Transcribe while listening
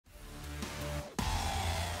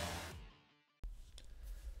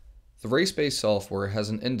The RaceBase software has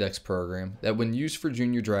an index program that, when used for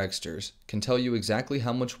junior dragsters, can tell you exactly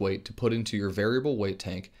how much weight to put into your variable weight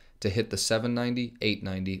tank to hit the 790,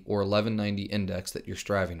 890, or 1190 index that you're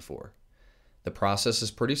striving for. The process is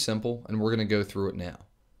pretty simple, and we're going to go through it now.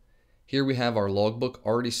 Here we have our logbook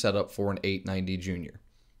already set up for an 890 junior.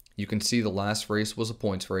 You can see the last race was a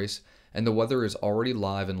points race, and the weather is already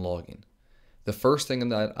live and logging. The first thing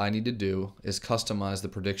that I need to do is customize the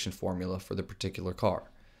prediction formula for the particular car.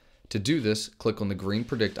 To do this, click on the green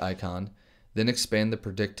predict icon, then expand the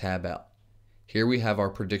predict tab out. Here we have our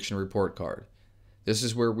prediction report card. This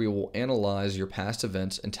is where we will analyze your past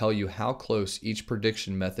events and tell you how close each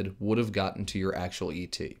prediction method would have gotten to your actual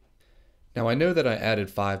ET. Now, I know that I added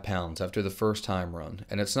 5 pounds after the first time run,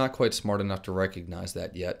 and it's not quite smart enough to recognize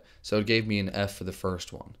that yet, so it gave me an F for the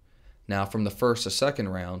first one. Now, from the first to second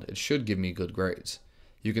round, it should give me good grades.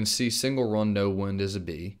 You can see single run no wind is a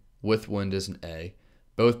B, with wind is an A,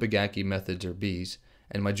 both Bagaki methods are Bs,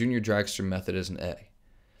 and my junior dragster method is an A.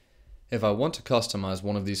 If I want to customize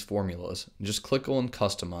one of these formulas, just click on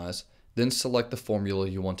Customize, then select the formula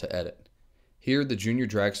you want to edit. Here, the junior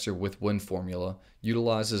dragster with wind formula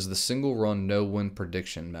utilizes the single run no wind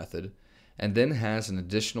prediction method, and then has an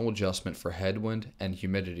additional adjustment for headwind and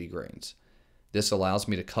humidity grains. This allows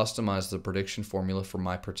me to customize the prediction formula for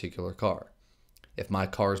my particular car. If my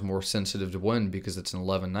car is more sensitive to wind because it's an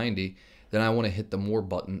 1190, then I want to hit the more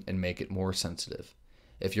button and make it more sensitive.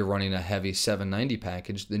 If you're running a heavy 790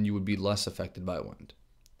 package, then you would be less affected by wind.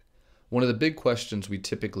 One of the big questions we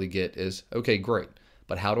typically get is, okay, great,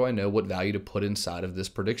 but how do I know what value to put inside of this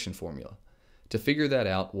prediction formula? To figure that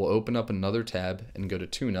out, we'll open up another tab and go to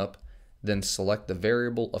Tune Up, then select the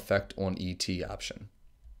Variable Effect on ET option.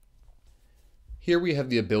 Here we have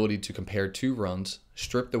the ability to compare two runs,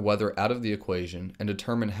 strip the weather out of the equation, and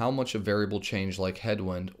determine how much a variable change like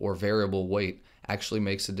headwind or variable weight actually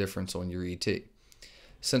makes a difference on your ET.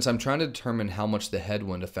 Since I'm trying to determine how much the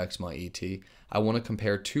headwind affects my ET, I want to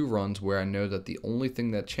compare two runs where I know that the only thing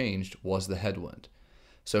that changed was the headwind.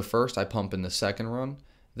 So first I pump in the second run,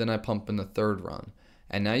 then I pump in the third run,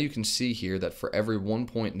 and now you can see here that for every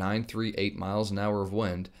 1.938 miles an hour of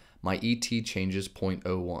wind, my ET changes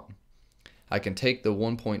 0.01. I can take the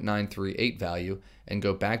 1.938 value and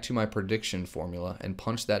go back to my prediction formula and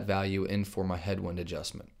punch that value in for my headwind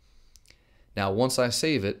adjustment. Now once I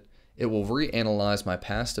save it, it will reanalyze my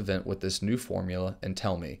past event with this new formula and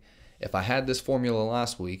tell me, if I had this formula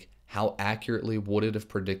last week, how accurately would it have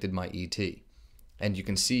predicted my ET? And you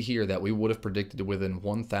can see here that we would have predicted within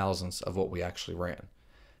 1/1000th of what we actually ran.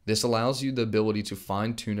 This allows you the ability to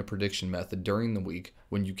fine-tune a prediction method during the week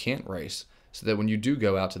when you can't race, so that when you do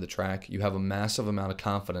go out to the track, you have a massive amount of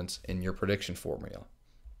confidence in your prediction formula.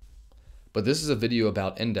 But this is a video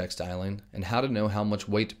about index dialing and how to know how much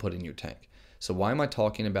weight to put in your tank. So why am I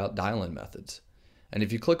talking about dial-in methods? And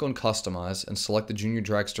if you click on Customize and select the junior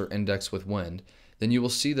dragster index with wind, then you will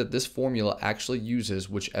see that this formula actually uses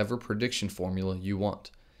whichever prediction formula you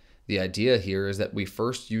want. The idea here is that we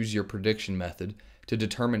first use your prediction method to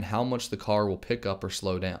determine how much the car will pick up or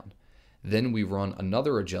slow down. Then we run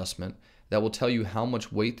another adjustment that will tell you how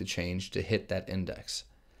much weight to change to hit that index.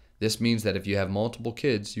 This means that if you have multiple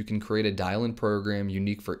kids, you can create a dial-in program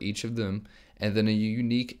unique for each of them, and then a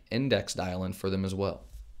unique index dial-in for them as well.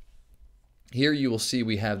 Here you will see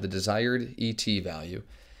we have the desired ET value,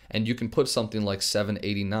 and you can put something like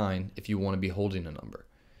 789 if you want to be holding a number.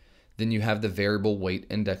 Then you have the variable weight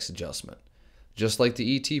index adjustment. Just like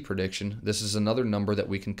the ET prediction, this is another number that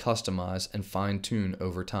we can customize and fine-tune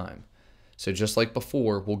over time. So just like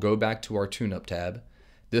before, we'll go back to our tune-up tab.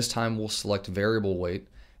 This time we'll select variable weight,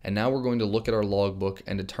 and now we're going to look at our logbook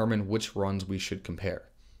and determine which runs we should compare.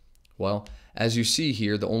 Well, as you see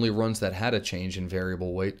here, the only runs that had a change in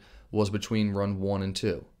variable weight was between run 1 and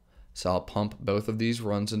 2. So I'll pump both of these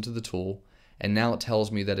runs into the tool, and now it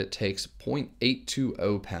tells me that it takes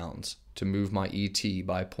 0.820 pounds to move my ET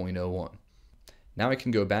by 0.01. Now I can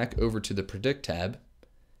go back over to the Predict tab,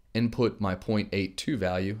 input my 0.82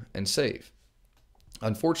 value, and save.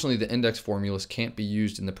 Unfortunately, the index formulas can't be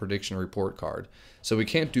used in the prediction report card, so we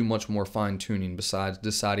can't do much more fine-tuning besides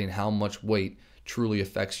deciding how much weight truly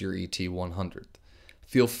affects your ET 100th.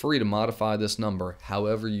 Feel free to modify this number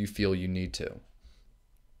however you feel you need to.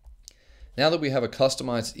 Now that we have a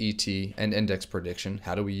customized ET and index prediction,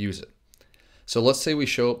 how do we use it? So let's say we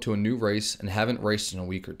show up to a new race and haven't raced in a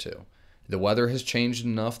week or two. The weather has changed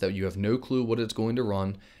enough that you have no clue what it's going to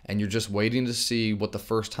run, and you're just waiting to see what the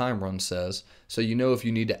first time run says, so you know if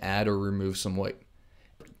you need to add or remove some weight.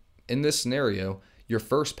 In this scenario, your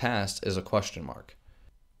first pass is a question mark.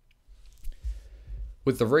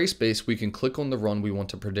 With the RaceBase, we can click on the run we want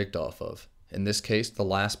to predict off of, in this case the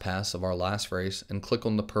last pass of our last race, and click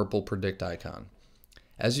on the purple predict icon.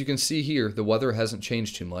 As you can see here, the weather hasn't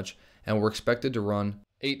changed too much, and we're expected to run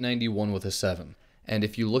 891 with a 7. And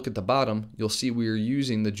if you look at the bottom, you'll see we are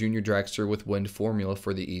using the Junior Dragster with Wind formula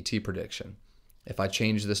for the ET prediction. If I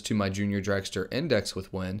change this to my Junior Dragster Index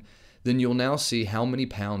with Wind, then you'll now see how many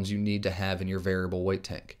pounds you need to have in your variable weight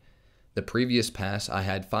tank. The previous pass I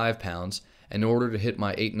had 5 pounds, and in order to hit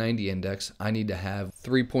my 890 index, I need to have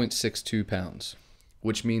 3.62 pounds,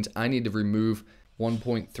 which means I need to remove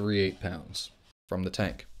 1.38 pounds from the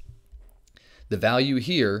tank. The value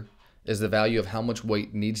here is the value of how much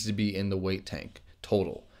weight needs to be in the weight tank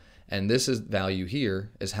total. And this value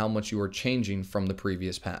here is how much you are changing from the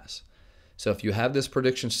previous pass. So if you have this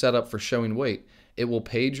prediction set up for showing weight, it will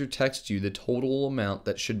page or text you the total amount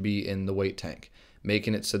that should be in the weight tank,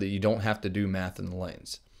 making it so that you don't have to do math in the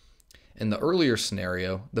lanes. In the earlier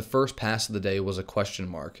scenario, the first pass of the day was a question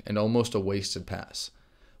mark and almost a wasted pass.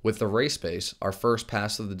 With the RaceBase, our first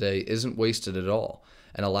pass of the day isn't wasted at all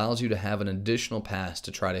and allows you to have an additional pass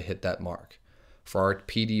to try to hit that mark. For our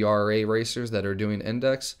PDRA racers that are doing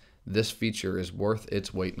index, this feature is worth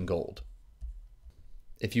its weight in gold.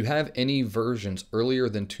 If you have any versions earlier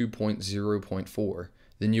than 2.0.4,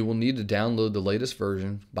 then you will need to download the latest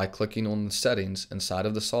version by clicking on the settings inside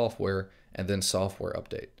of the software and then software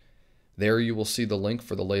update. There you will see the link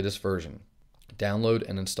for the latest version. Download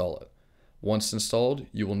and install it. Once installed,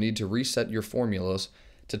 you will need to reset your formulas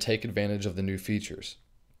to take advantage of the new features.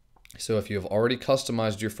 So if you have already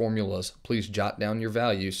customized your formulas, please jot down your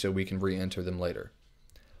values so we can re-enter them later.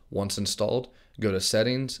 Once installed, go to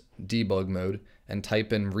Settings, Debug Mode, and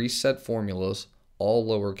type in Reset Formulas, all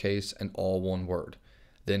lowercase and all one word.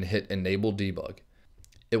 Then hit Enable Debug.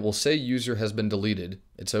 It will say user has been deleted.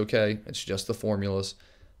 It's okay, it's just the formulas.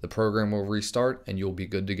 The program will restart and you'll be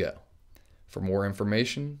good to go. For more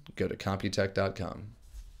information, go to Computech.com.